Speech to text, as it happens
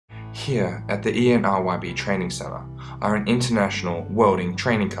Here at the ENRYB Training Centre are an international welding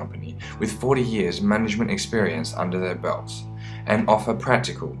training company with 40 years management experience under their belts and offer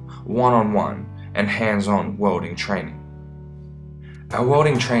practical, one-on-one and hands-on welding training. Our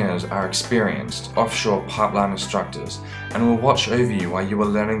welding trainers are experienced offshore pipeline instructors and will watch over you while you are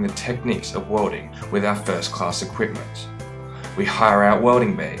learning the techniques of welding with our first-class equipment. We hire out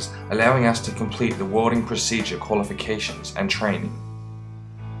welding bays, allowing us to complete the welding procedure qualifications and training.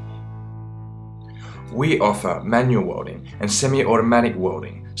 We offer manual welding and semi-automatic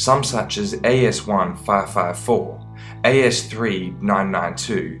welding, some such as AS3994,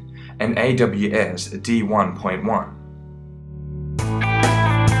 AS3992 and AWS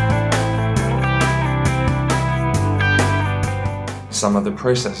D1.1. Some of the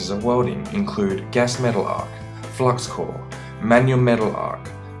processes of welding include gas metal arc, flux core, manual metal arc,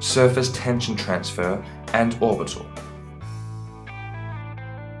 surface tension transfer and orbital.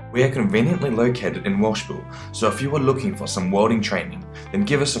 We are conveniently located in Welshpool, so if you are looking for some welding training, then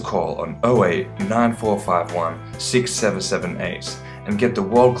give us a call on 08 9451 6778 and get the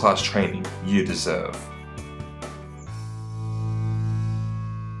world-class training you deserve.